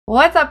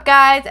What's up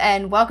guys,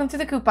 and welcome to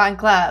the Coupon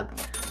Club.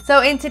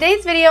 So in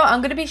today's video, I'm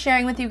going to be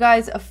sharing with you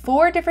guys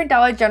 4 different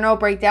Dollar General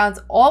breakdowns,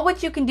 all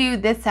which you can do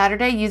this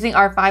Saturday using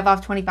our 5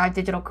 off 25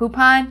 digital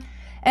coupon.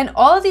 And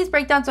all of these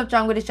breakdowns which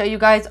I'm going to show you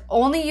guys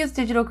only use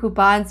digital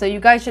coupons, so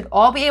you guys should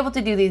all be able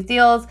to do these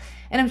deals.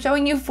 And I'm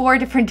showing you 4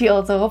 different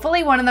deals, so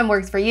hopefully one of them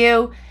works for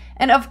you.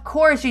 And of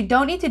course, you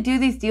don't need to do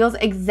these deals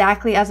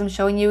exactly as I'm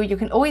showing you. You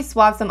can always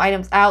swap some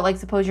items out, like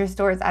suppose your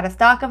store is out of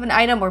stock of an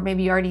item, or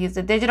maybe you already used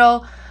a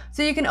digital.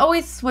 So you can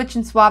always switch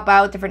and swap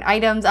out different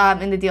items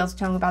in the deals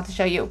which I'm about to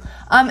show you.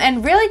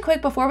 And really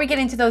quick, before we get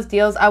into those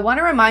deals, I want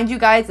to remind you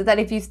guys that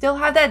if you still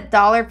have that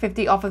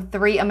 $1.50 off of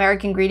 3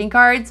 American greeting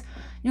cards,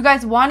 you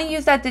guys want to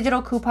use that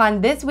digital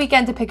coupon this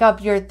weekend to pick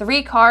up your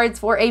 3 cards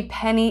for a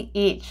penny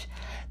each.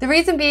 The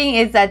reason being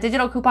is that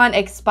digital coupon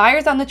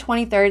expires on the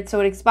 23rd, so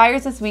it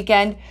expires this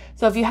weekend.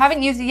 So if you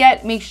haven't used it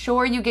yet, make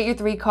sure you get your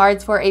 3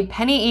 cards for a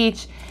penny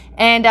each.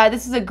 And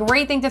this is a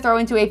great thing to throw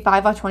into a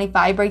 5 off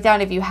 25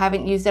 breakdown if you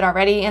haven't used it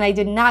already. And I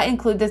did not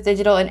include this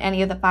digital in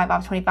any of the 5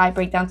 off 25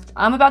 breakdowns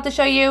I'm about to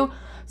show you.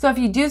 So if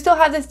you do still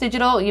have this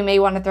digital, you may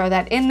want to throw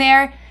that in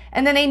there.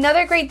 And then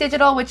another great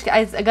digital, which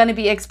is going to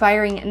be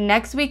expiring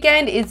next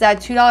weekend, is that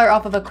 $2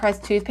 off of a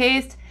Crest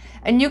toothpaste.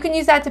 And you can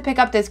use that to pick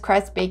up this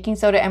Crest baking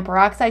soda and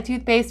peroxide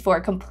toothpaste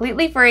for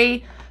completely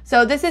free.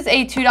 So this is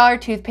a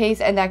 $2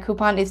 toothpaste and that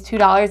coupon is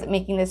 $2,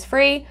 making this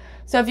free.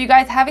 So if you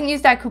guys haven't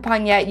used that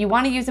coupon yet, you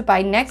want to use it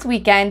by next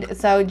weekend.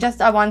 So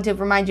I wanted to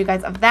remind you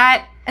guys of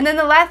that. And then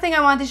the last thing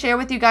I wanted to share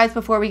with you guys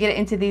before we get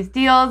into these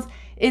deals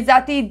is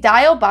that the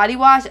Dial body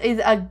wash is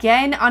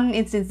again on an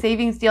instant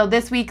savings deal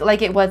this week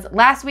like it was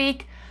last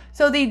week.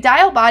 So the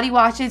Dial body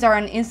washes are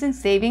an instant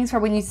savings for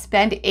when you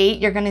spend 8,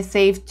 you're going to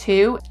save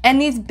 2.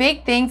 And these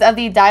big things of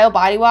the Dial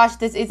body wash,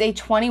 this is a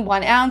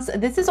 21 ounce.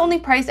 This is only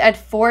priced at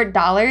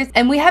 $4.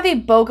 And we have a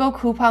BOGO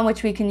coupon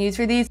which we can use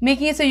for these,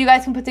 making it so you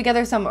guys can put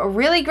together some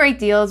really great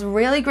deals,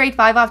 really great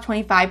 5 off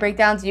 25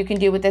 breakdowns you can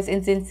do with this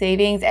instant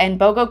savings and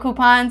BOGO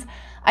coupons.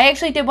 I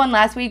actually did one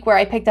last week where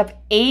I picked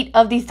up 8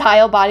 of these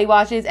Dial body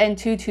washes and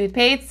 2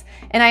 toothpastes,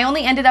 and I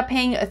only ended up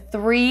paying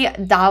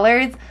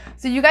 $3.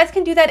 So you guys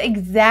can do that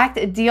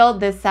exact deal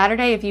this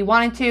Saturday if you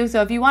wanted to.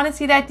 So if you want to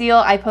see that deal,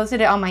 I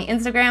posted it on my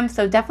Instagram,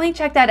 so definitely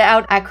check that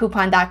out at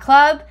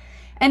coupon.club.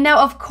 And now,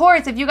 of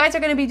course, if you guys are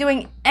going to be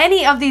doing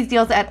any of these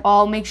deals at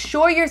all, make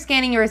sure you're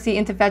scanning your receipt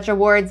into Fetch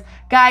Rewards.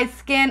 Guys,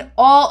 scan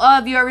all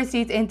of your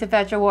receipts into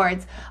Fetch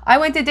Rewards. I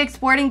went to Dick's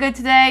Sporting Goods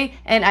today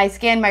and I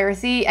scanned my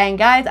receipt, and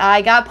guys,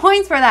 I got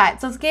points for that.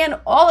 So scan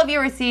all of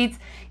your receipts.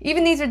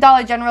 Even these are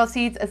Dollar General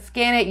receipts,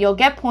 scan it, you'll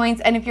get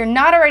points. And if you're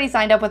not already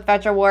signed up with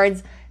Fetch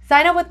Rewards,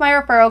 sign up with my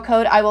referral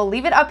code. I will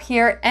leave it up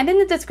here and in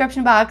the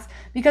description box,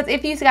 because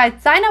if you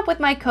guys sign up with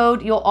my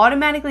code, you'll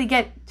automatically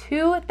get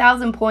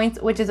 2,000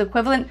 points, which is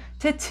equivalent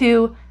to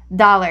 $2.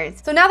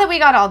 So now that we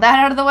got all that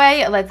out of the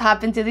way, let's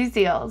hop into these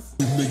deals.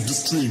 Make the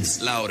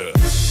streams louder.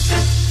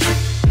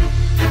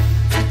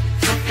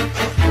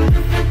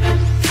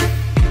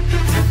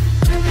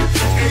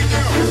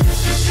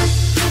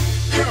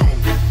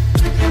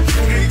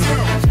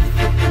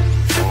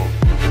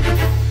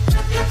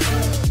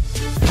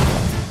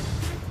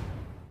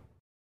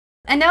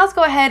 And now let's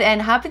go ahead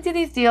and hop into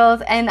these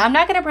deals, and I'm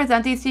not going to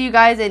present these to you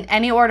guys in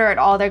any order at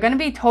all. They're going to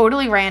be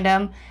totally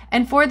random.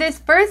 And for this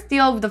first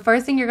deal, the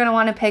first thing you're going to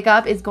want to pick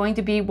up is going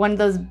to be one of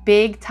those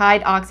big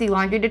Tide Oxy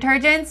laundry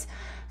detergents.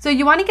 So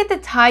you want to get the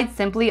Tide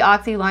Simply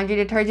Oxy laundry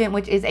detergent,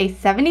 which is a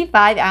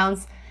 75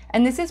 ounce,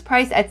 and this is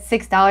priced at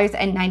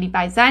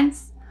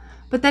 $6.95.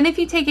 But then if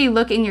you take a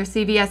look in your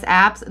CVS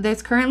apps,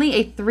 there's currently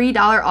a $3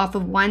 off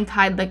of 1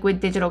 Tide liquid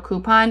digital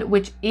coupon,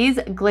 which is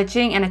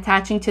glitching and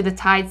attaching to the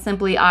Tide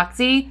Simply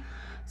Oxy.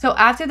 So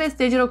after this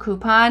digital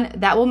coupon,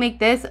 that will make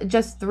this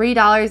just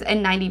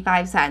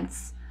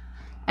 $3.95.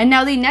 And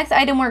now the next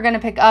item we're going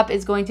to pick up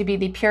is going to be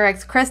the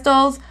Purex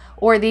Crystals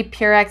or the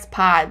Purex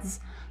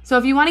Pods. So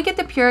if you want to get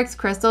the Purex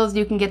Crystals,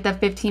 you can get the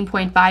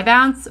 15.5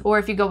 ounce, or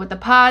if you go with the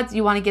pods,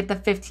 you want to get the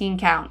 15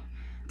 count.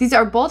 These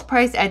are both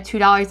priced at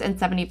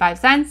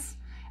 $2.75.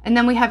 And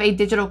then we have a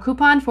digital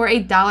coupon for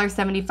a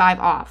 $1.75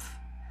 off.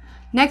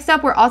 Next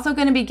up, we're also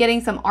going to be getting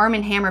some Arm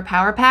 & Hammer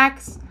Power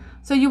Packs.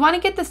 So you want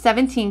to get the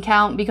 17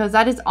 count because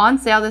that is on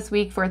sale this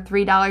week for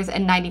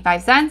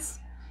 $3.95.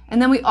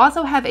 And then we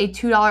also have a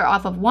 $2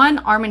 off of 1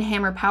 Arm &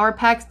 Hammer Power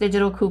Packs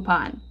digital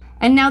coupon.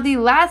 And now the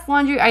last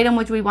laundry item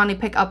which we want to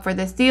pick up for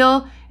this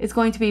deal is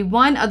going to be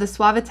one of the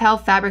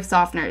Suavitel fabric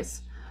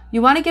softeners.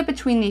 You want to get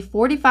between the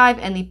 45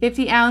 and the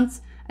 50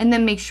 ounce, and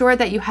then make sure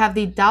that you have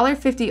the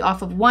 $1.50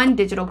 off of 1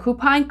 digital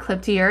coupon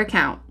clipped to your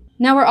account.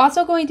 Now we're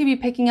also going to be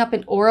picking up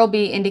an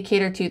Oral-B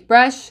indicator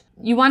toothbrush.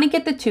 You want to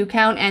get the 2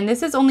 count, and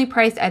this is only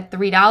priced at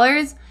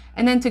 $3.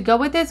 And then to go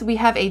with this, we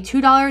have a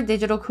 $2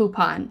 digital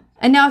coupon.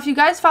 And now if you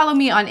guys follow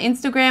me on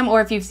Instagram,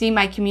 or if you've seen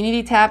my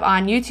community tab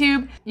on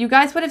YouTube, you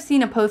guys would have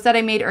seen a post that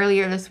I made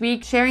earlier this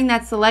week sharing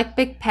that select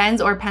Bic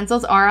pens or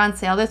pencils are on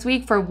sale this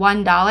week for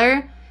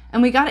 $1.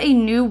 And we got a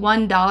new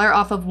 $1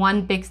 off of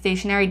 1 Bic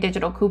stationery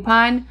digital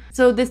coupon.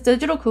 So this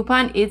digital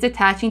coupon is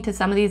attaching to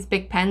some of these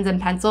Bic pens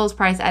and pencils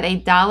priced at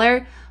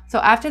 $1. So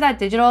after that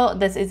digital,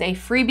 this is a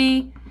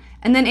freebie.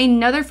 And then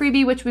another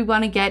freebie which we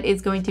want to get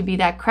is going to be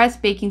that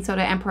Crest baking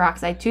soda and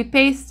peroxide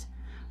toothpaste.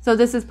 So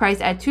this is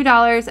priced at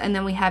 $2, and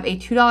then we have a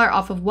 $2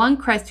 off of one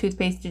Crest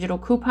toothpaste digital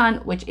coupon,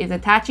 which is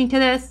attaching to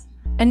this.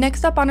 And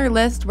next up on our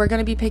list, we're going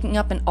to be picking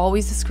up an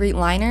Always Discreet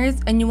liners,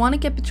 and you want to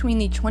get between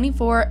the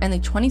 24 and the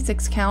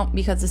 26 count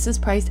because this is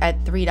priced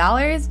at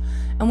 $3,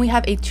 and we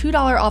have a $2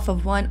 off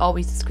of one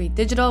Always Discreet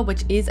digital,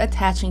 which is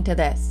attaching to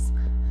this.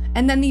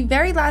 And then the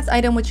very last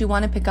item which you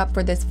want to pick up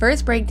for this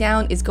first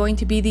breakdown is going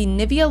to be the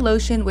Nivea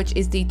lotion, which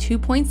is the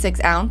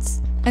 2.6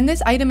 ounce. And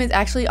this item is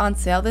actually on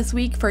sale this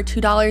week for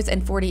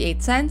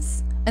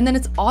 $2.48. And then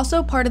it's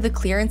also part of the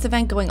clearance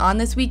event going on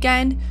this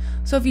weekend.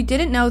 So if you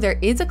didn't know, there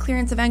is a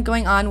clearance event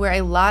going on where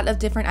a lot of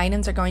different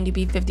items are going to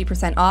be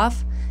 50%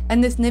 off.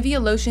 And this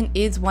Nivea lotion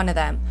is one of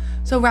them.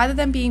 So rather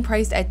than being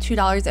priced at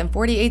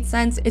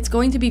 $2.48, it's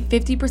going to be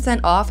 50%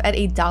 off at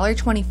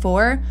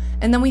 $1.24.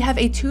 And then we have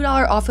a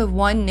 $2 off of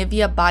one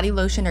Nivea body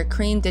lotion or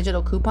cream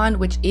digital coupon,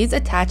 which is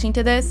attaching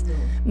to this,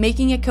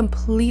 making it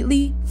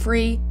completely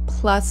free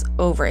plus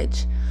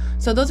overage.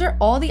 So those are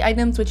all the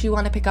items which you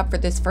want to pick up for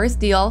this first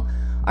deal.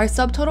 Our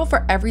subtotal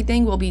for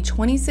everything will be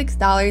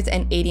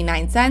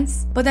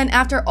 $26.89, but then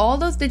after all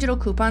those digital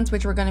coupons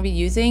which we're going to be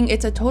using,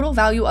 it's a total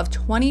value of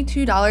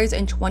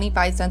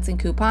 $22.25 in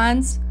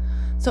coupons.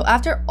 So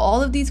after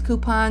all of these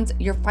coupons,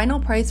 your final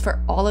price for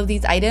all of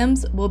these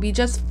items will be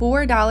just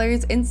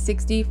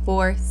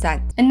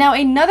 $4.64. And now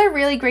another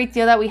really great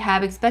deal that we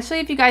have, especially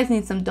if you guys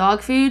need some dog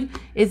food,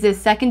 is this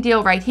second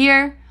deal right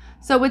here.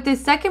 So with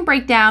this second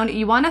breakdown,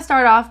 you want to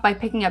start off by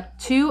picking up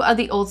 2 of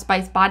the Old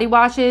Spice body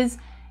washes.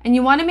 And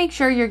you want to make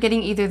sure you're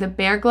getting either the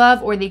Bear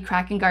Glove or the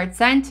Crack and Guard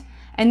scent,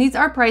 and these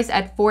are priced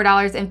at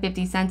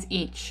 $4.50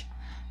 each.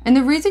 And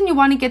the reason you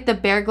want to get the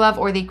Bear Glove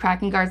or the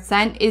Crack and Guard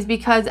scent is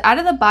because out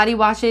of the body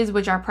washes,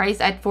 which are priced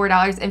at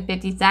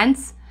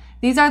 $4.50,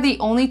 these are the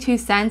only 2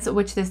 scents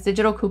which this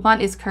digital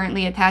coupon is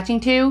currently attaching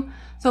to.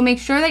 So make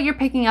sure that you're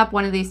picking up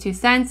one of these 2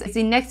 scents.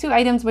 The next 2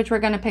 items which we're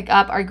going to pick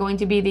up are going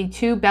to be the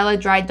 2 Bella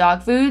Dry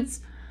dog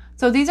foods.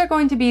 So these are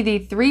going to be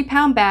the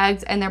 3-pound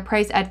bags, and they're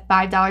priced at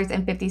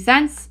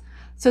 $5.50.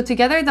 So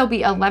together they'll be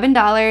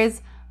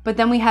 $11, but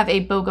then we have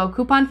a BOGO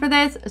coupon for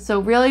this.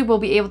 So really we'll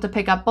be able to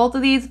pick up both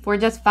of these for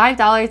just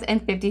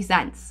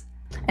 $5.50.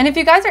 And if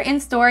you guys are in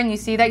store and you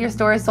see that your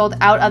store is sold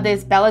out of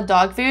this Bella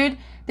dog food,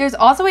 there's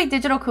also a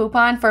digital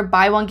coupon for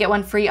buy one, get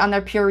one free on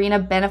their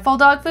Purina Beneful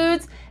dog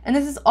foods. And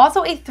this is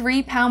also a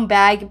 3-pound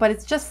bag, but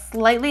it's just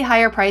slightly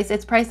higher price.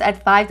 It's priced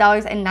at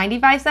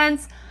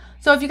 $5.95.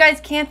 So if you guys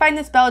can't find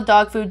this Bella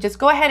dog food, just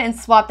go ahead and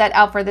swap that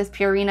out for this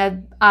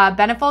Purina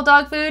Beneful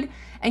dog food.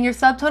 And your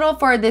subtotal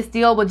for this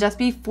deal will just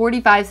be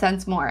 45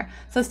 cents more.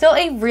 So still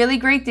a really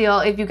great deal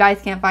if you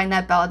guys can't find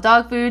that Bella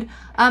dog food.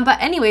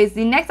 But anyways,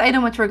 the next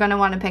item which we're going to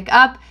want to pick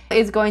up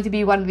is going to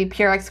be one of the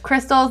Purex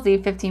crystals, the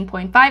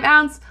 15.5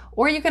 ounce,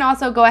 or you can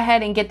also go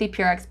ahead and get the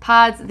Purex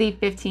pods, the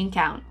 15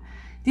 count.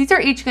 These are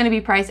each going to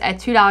be priced at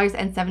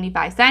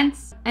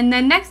 $2.75. And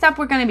then next up,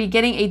 we're going to be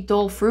getting a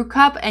Dole fruit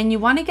cup, and you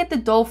want to get the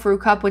Dole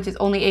fruit cup, which is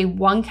only a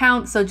 1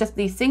 count, so just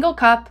the single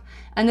cup,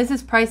 and this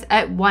is priced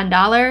at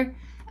 $1.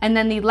 And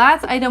then the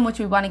last item which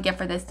we want to get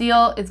for this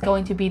deal is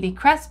going to be the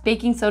Crest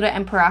baking soda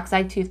and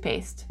peroxide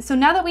toothpaste. So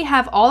now that we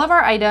have all of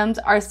our items,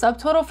 our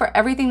subtotal for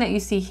everything that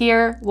you see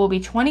here will be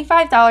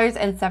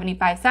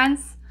 $25.75.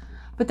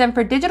 But then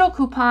for digital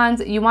coupons,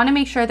 you want to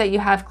make sure that you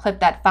have clipped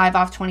that 5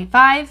 off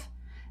 25,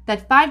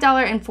 that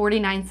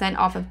 $5.49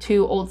 off of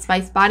 2 Old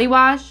Spice body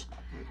wash,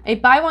 a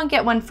buy one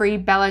get one free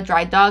Bella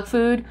dry dog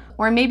food,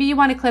 or maybe you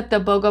want to clip the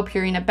BOGO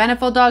Purina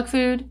Beneful dog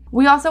food.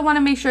 We also want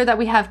to make sure that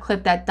we have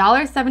clipped that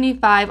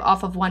 $1.75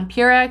 off of 1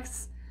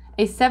 Purex,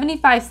 a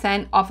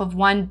 75-cent off of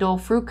 1 Dole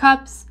fruit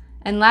cups,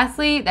 and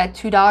lastly, that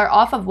 $2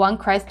 off of 1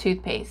 Crest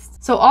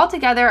toothpaste. So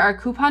altogether, our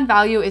coupon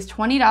value is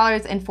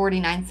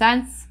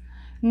 $20.49,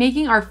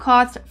 making our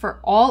cost for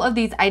all of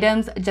these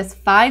items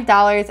just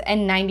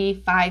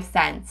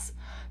 $5.95.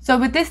 So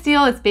with this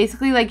deal, it's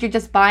basically like you're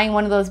just buying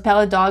one of those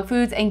Bella dog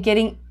foods and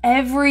getting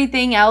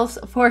everything else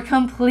for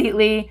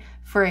completely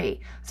free.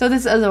 So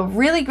this is a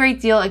really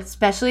great deal,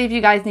 especially if you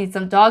guys need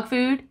some dog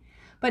food.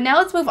 But now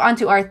let's move on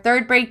to our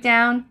third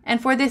breakdown.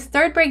 And for this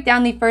third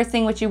breakdown, the first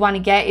thing which you want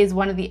to get is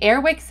one of the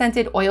Airwick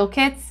scented oil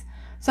kits.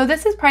 So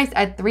this is priced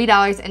at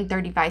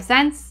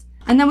 $3.35.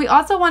 And then we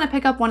also want to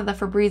pick up one of the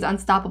Febreze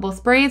Unstoppable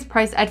sprays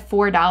priced at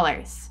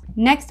 $4.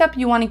 Next up,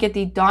 you want to get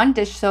the Dawn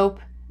dish soap.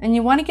 And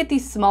you want to get the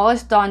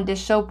smallest Dawn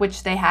dish soap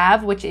which they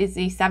have, which is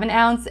the 7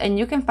 ounce, and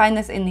you can find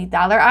this in the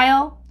dollar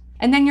aisle.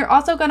 And then you're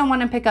also going to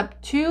want to pick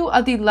up 2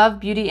 of the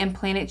Love Beauty and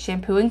Planet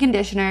shampoo and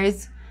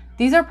conditioners.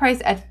 These are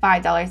priced at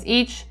 $5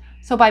 each,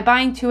 so by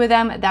buying 2 of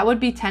them, that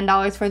would be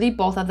 $10 for the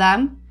both of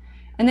them.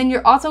 And then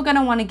you're also going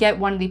to want to get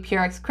one of the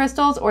Purex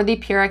crystals or the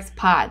Purex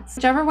pods.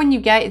 Whichever one you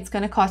get, it's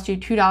going to cost you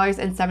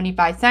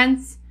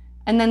 $2.75.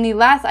 And then the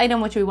last item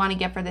which we want to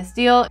get for this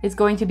deal is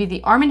going to be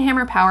the Arm &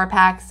 Hammer Power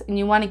Packs, and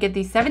you want to get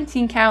the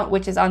 17 count,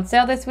 which is on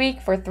sale this week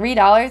for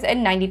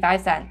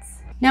 $3.95.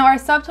 Now our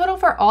subtotal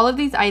for all of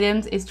these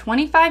items is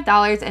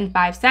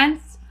 $25.05,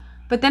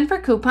 but then for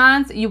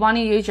coupons, you want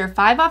to use your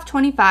 5 off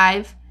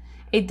 25,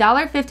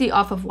 $1.50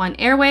 off of 1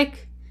 Airwick,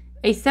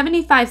 a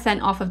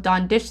 75-cent off of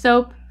Dawn dish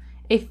soap,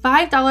 a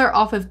 $5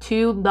 off of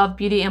 2 Love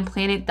Beauty and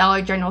Planet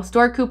Dollar General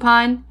store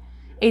coupon,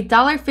 a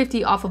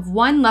 $1.50 off of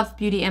 1 Love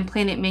Beauty and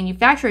Planet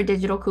manufacturer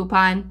digital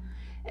coupon,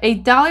 a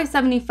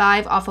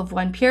 $1.75 off of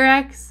 1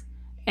 Purex,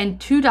 and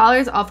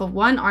 $2 off of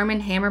 1 Arm &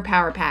 Hammer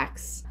Power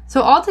Packs.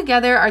 So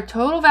altogether, our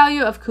total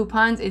value of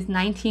coupons is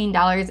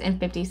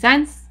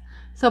 $19.50.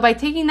 So by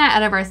taking that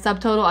out of our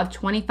subtotal of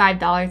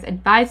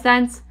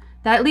 $25.05,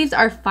 that leaves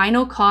our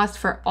final cost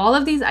for all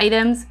of these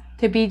items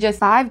to be just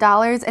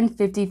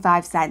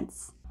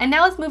 $5.55. And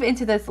now let's move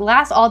into this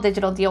last all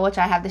digital deal, which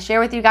I have to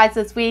share with you guys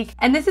this week.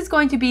 And this is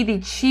going to be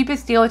the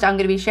cheapest deal, which I'm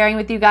going to be sharing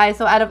with you guys.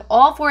 So out of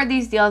all 4 of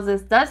these deals,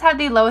 this does have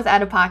the lowest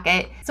out of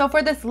pocket. So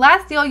for this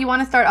last deal, you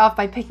want to start off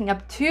by picking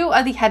up 2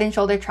 of the Head &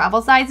 Shoulder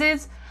travel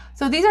sizes.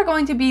 So these are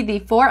going to be the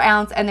 4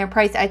 ounce and they're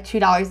priced at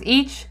 $2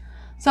 each.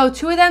 So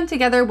 2 of them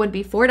together would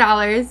be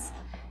 $4.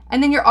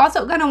 And then you're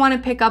also going to want to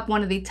pick up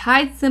one of the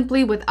Tide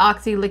Simply with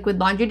Oxy liquid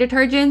laundry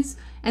detergents.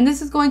 And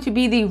this is going to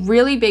be the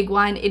really big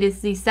one. It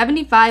is the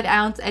 75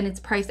 ounce and it's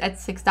priced at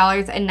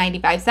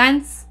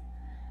 $6.95.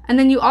 And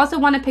then you also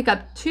want to pick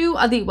up 2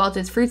 of the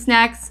Welch's fruit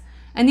snacks.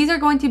 And these are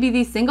going to be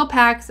the single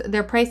packs.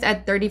 They're priced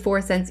at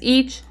 34 cents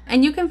each.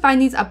 And you can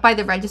find these up by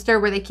the register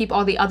where they keep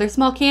all the other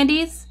small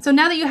candies. So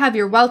now that you have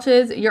your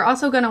Welch's, you're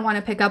also going to want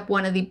to pick up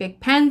one of the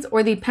big pens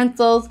or the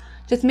pencils.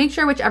 Just make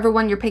sure whichever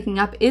one you're picking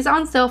up is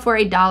on sale for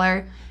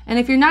 $1. And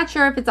if you're not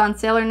sure if it's on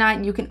sale or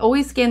not, you can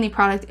always scan the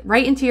product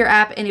right into your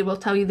app and it will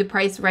tell you the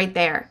price right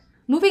there.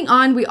 Moving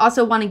on, we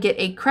also want to get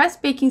a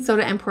Crest baking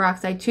soda and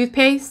peroxide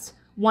toothpaste,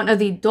 1 of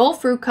the Dole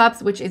fruit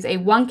cups, which is a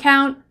 1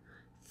 count,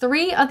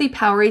 3 of the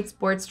Powerade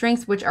sports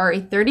drinks, which are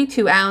a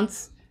 32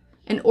 ounce,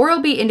 an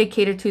Oral-B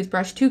indicator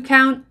toothbrush 2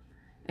 count,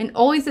 and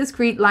Always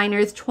Discreet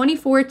liners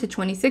 24 to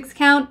 26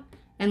 count,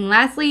 and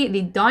lastly,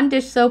 the Dawn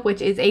dish soap,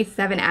 which is a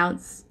 7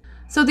 ounce.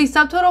 So the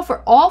subtotal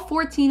for all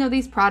 14 of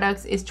these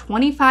products is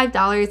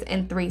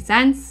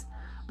 $25.03,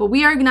 but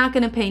we are not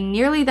going to pay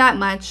nearly that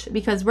much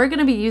because we're going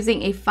to be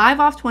using a 5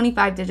 off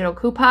 25 digital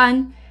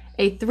coupon,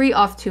 a 3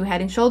 off 2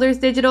 Head & Shoulders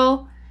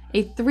digital,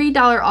 a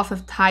 $3 off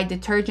of Tide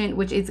detergent,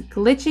 which is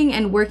glitching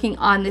and working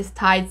on this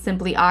Tide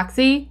Simply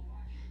Oxy,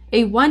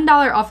 a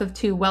 $1 off of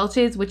 2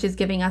 Welch's, which is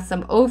giving us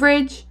some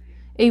overage,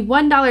 a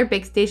 $1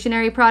 Bic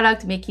stationery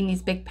product, making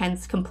these Bic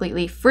pens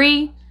completely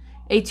free,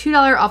 a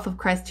 $2 off of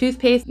Crest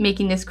toothpaste,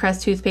 making this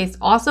Crest toothpaste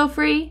also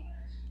free,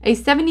 a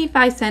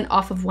 75-cent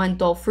off of 1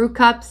 Dole fruit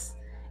cups,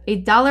 a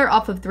 $1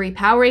 off of 3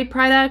 Powerade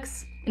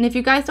products, and if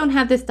you guys don't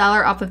have this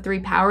 $1 off of 3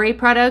 Powerade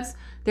products,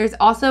 there's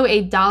also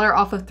a $1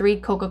 off of 3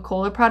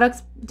 Coca-Cola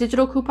products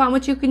digital coupon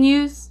which you can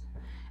use.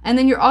 And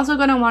then you're also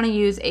going to want to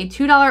use a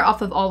 $2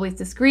 off of Always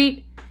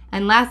Discreet,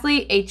 and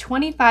lastly, a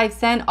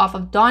 25-cent off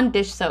of Dawn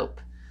dish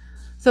soap.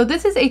 So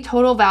this is a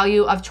total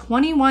value of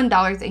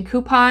 $21 in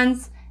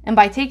coupons. And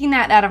by taking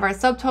that out of our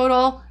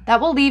subtotal, that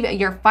will leave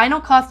your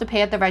final cost to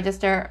pay at the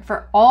register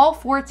for all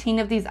 14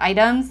 of these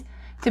items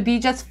to be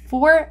just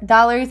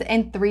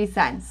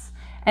 $4.03.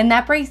 And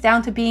that breaks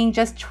down to being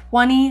just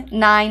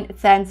 29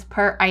 cents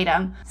per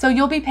item. So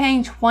you'll be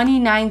paying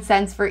 29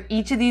 cents for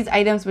each of these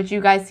items, which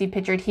you guys see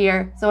pictured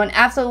here. So an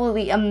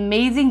absolutely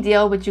amazing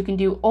deal, which you can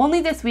do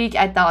only this week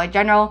at Dollar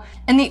General.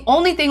 And the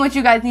only thing which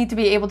you guys need to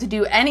be able to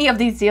do any of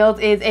these deals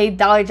is a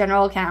Dollar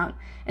General account.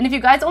 And if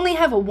you guys only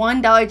have a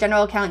 $1 Dollar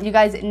General account, you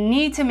guys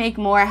need to make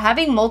more.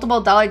 Having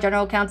multiple Dollar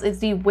General accounts is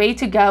the way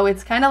to go.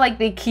 It's kind of like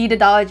the key to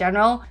Dollar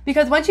General,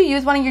 because once you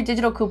use one of your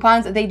digital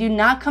coupons, they do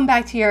not come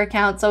back to your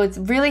account. So it's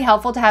really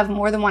helpful to have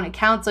more than one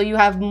account, so you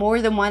have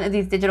more than one of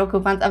these digital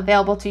coupons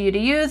available to you to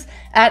use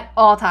at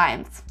all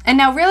times. And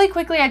now really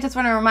quickly, I just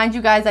want to remind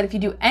you guys that if you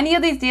do any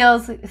of these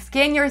deals,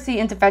 scan your receipt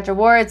into Fetch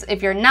Rewards.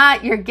 If you're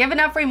not, you're giving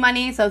up free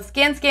money. So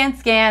scan, scan,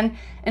 scan.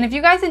 And if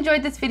you guys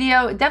enjoyed this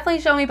video, definitely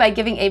show me by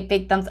giving a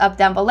big thumbs up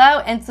down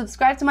below and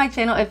subscribe to my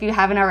channel if you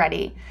haven't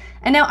already.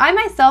 And now I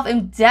myself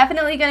am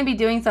definitely going to be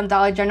doing some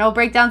Dollar General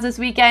breakdowns this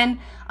weekend.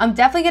 I'm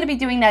definitely going to be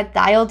doing that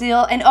dial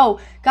deal. And oh,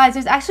 guys,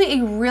 there's actually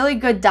a really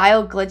good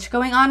dial glitch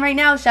going on right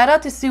now. Shout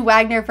out to Sue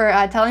Wagner for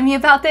telling me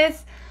about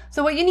this.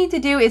 So what you need to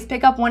do is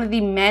pick up one of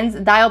the men's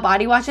dial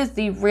body washes,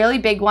 the really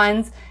big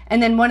ones,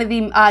 and then one of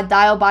the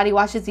dial body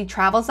washes, the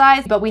travel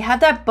size. But we have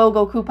that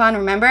BOGO coupon,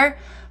 remember?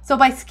 So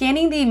by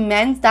scanning the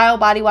men's dial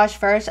body wash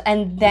first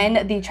and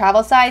then the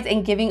travel size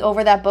and giving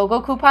over that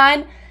BOGO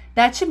coupon,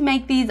 that should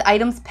make these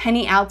items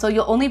penny out. So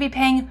you'll only be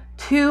paying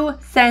 2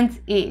 cents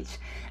each.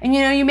 And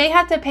you know, you may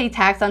have to pay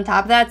tax on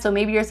top of that, so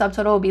maybe your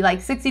subtotal will be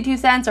like 62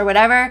 cents or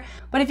whatever.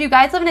 But if you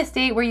guys live in a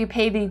state where you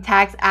pay the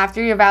tax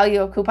after your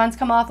value of coupons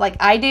come off, like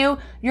I do,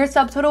 your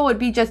subtotal would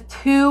be just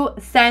 2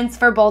 cents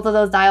for both of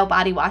those dial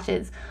body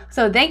washes.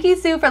 So thank you,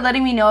 Sue, for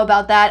letting me know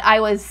about that. I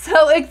was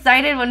so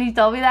excited when you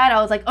told me that. I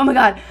was like, oh my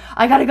God,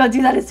 I gotta go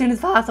do that as soon as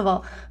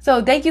possible.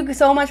 So thank you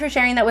so much for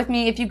sharing that with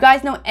me. If you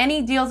guys know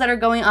any deals that are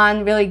going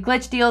on, really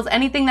glitch deals,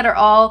 anything that are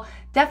all,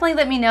 definitely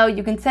let me know.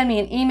 You can send me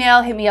an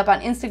email, hit me up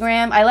on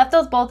Instagram. I left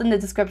those both in the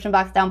description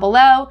box down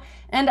below.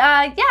 And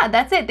yeah,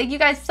 that's it. Thank you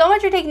guys so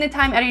much for taking the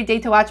time out of your day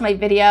to watch my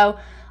video.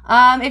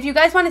 If you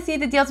guys want to see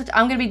the deals, which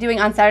I'm going to be doing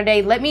on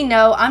Saturday, let me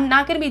know. I'm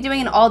not going to be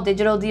doing an all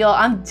digital deal.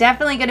 I'm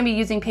definitely going to be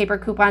using paper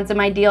coupons in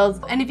my deals.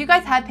 And if you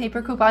guys have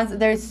paper coupons,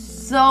 there's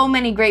so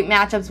many great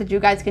matchups which you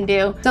guys can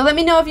do. So let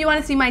me know if you want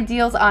to see my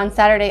deals on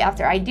Saturday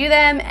after I do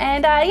them.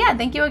 And yeah,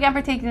 thank you again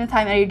for taking the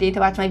time out of your day to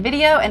watch my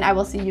video, and I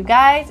will see you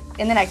guys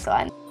in the next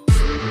one.